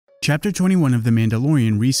Chapter 21 of The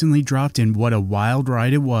Mandalorian recently dropped, and what a wild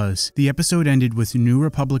ride it was. The episode ended with New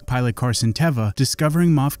Republic pilot Carasynthia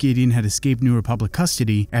discovering Moff Gideon had escaped New Republic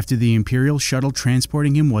custody after the Imperial shuttle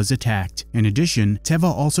transporting him was attacked. In addition, Teva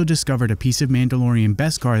also discovered a piece of Mandalorian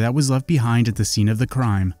beskar that was left behind at the scene of the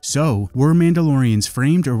crime. So, were Mandalorians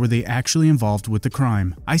framed, or were they actually involved with the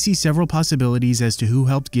crime? I see several possibilities as to who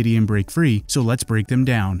helped Gideon break free, so let's break them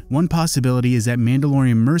down. One possibility is that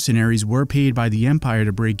Mandalorian mercenaries were paid by the Empire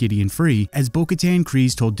to break Gideon free, as Bo-Katan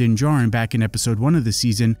Kryze told Din Djarin back in episode 1 of the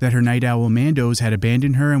season that her Night Owl Mandos had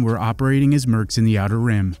abandoned her and were operating as mercs in the Outer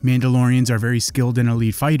Rim. Mandalorians are very skilled and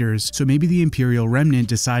elite fighters, so maybe the Imperial remnant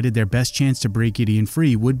decided their best chance to break Gideon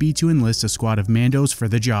free would be to enlist a squad of Mandos for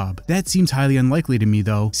the job. That seems highly unlikely to me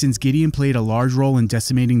though, since Gideon played a large role in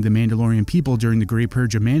decimating the Mandalorian people during the Great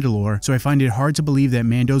Purge of Mandalore, so I find it hard to believe that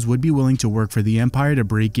Mandos would be willing to work for the Empire to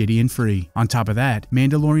break Gideon free. On top of that,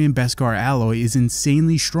 Mandalorian beskar alloy is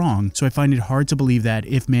insanely strong, so I find it hard to believe that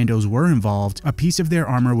if Mandos were involved, a piece of their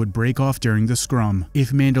armor would break off during the scrum. If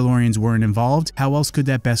Mandalorians weren't involved, how else could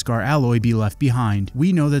that beskar alloy be left behind?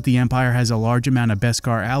 We know that the Empire has a large amount of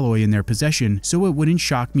beskar alloy in their possession, so it wouldn't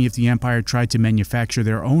shock me if the Empire tried to manufacture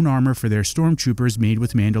their own armor for their stormtroopers made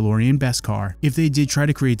with Mandalorian beskar. If they did try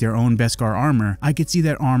to create their own beskar armor, I could see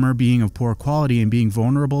that armor being of poor quality and being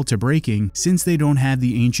vulnerable to breaking, since they don't have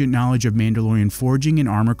the ancient knowledge of Mandalorian forging and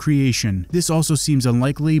armor creation. This also seems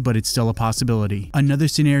unlikely, but it's still a possibility. Another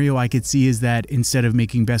scenario I could see is that instead of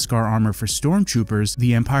making beskar armor for stormtroopers,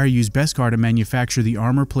 the Empire used beskar to manufacture the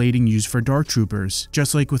armor plating used for dark troopers.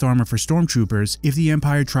 Just like with armor for stormtroopers, if the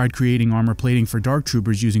Empire tried creating armor plating for dark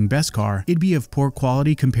troopers using beskar, it'd be of poor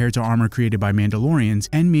quality compared to armor created by Mandalorians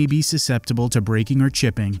and may be susceptible to breaking or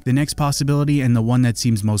chipping. The next possibility, and the one that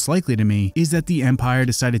seems most likely to me, is that the Empire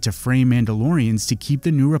decided to frame Mandalorians to keep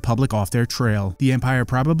the New Republic off their trail. The Empire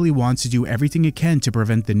probably wants to do everything it can to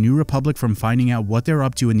prevent the New Republic from finding out what they're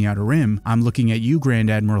up to in the Outer Rim. I'm looking at you, Grand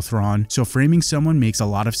Admiral Thrawn, so framing someone makes a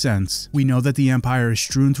lot of sense. We know that the Empire is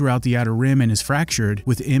strewn throughout the Outer Rim and is fractured,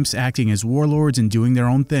 with imps acting as warlords and doing their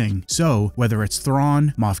own thing. So, whether it's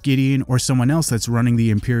Thrawn, Moff Gideon, or someone else that's running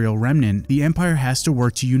the Imperial remnant, the Empire has to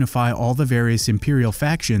work to unify all the various Imperial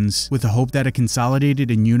factions, with the hope that a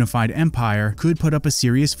consolidated and unified Empire could put up a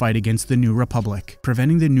serious fight against the New Republic.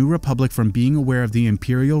 Preventing the New Republic from being aware of the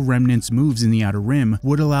Imperial remnant's moves in the Outer Rim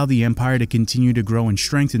would allow the Empire to continue to grow in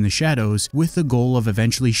strength in the shadows, with the goal of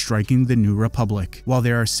eventually striking the New Republic. While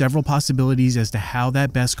there are several possibilities as to how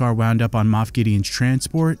that beskar wound up on Moff Gideon's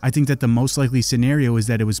transport, I think that the most likely scenario is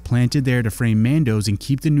that it was planted there to frame Mandos and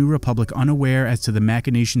keep the New Republic unaware as to the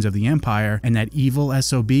machinations of the Empire and that evil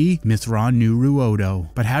SOB, Mithran Nuru Odo.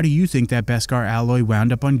 But how do you think that beskar alloy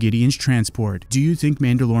wound up on Gideon's transport? Do you think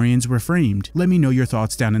Mandalorians were framed? Let me know your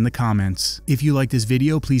thoughts down in the comments. If you like this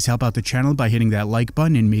video, please help out the channel by hitting that like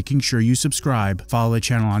button and making sure you subscribe. Follow the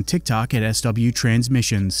channel on TikTok at SW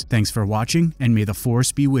Transmissions. Thanks for watching, and may the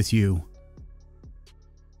Force be with you.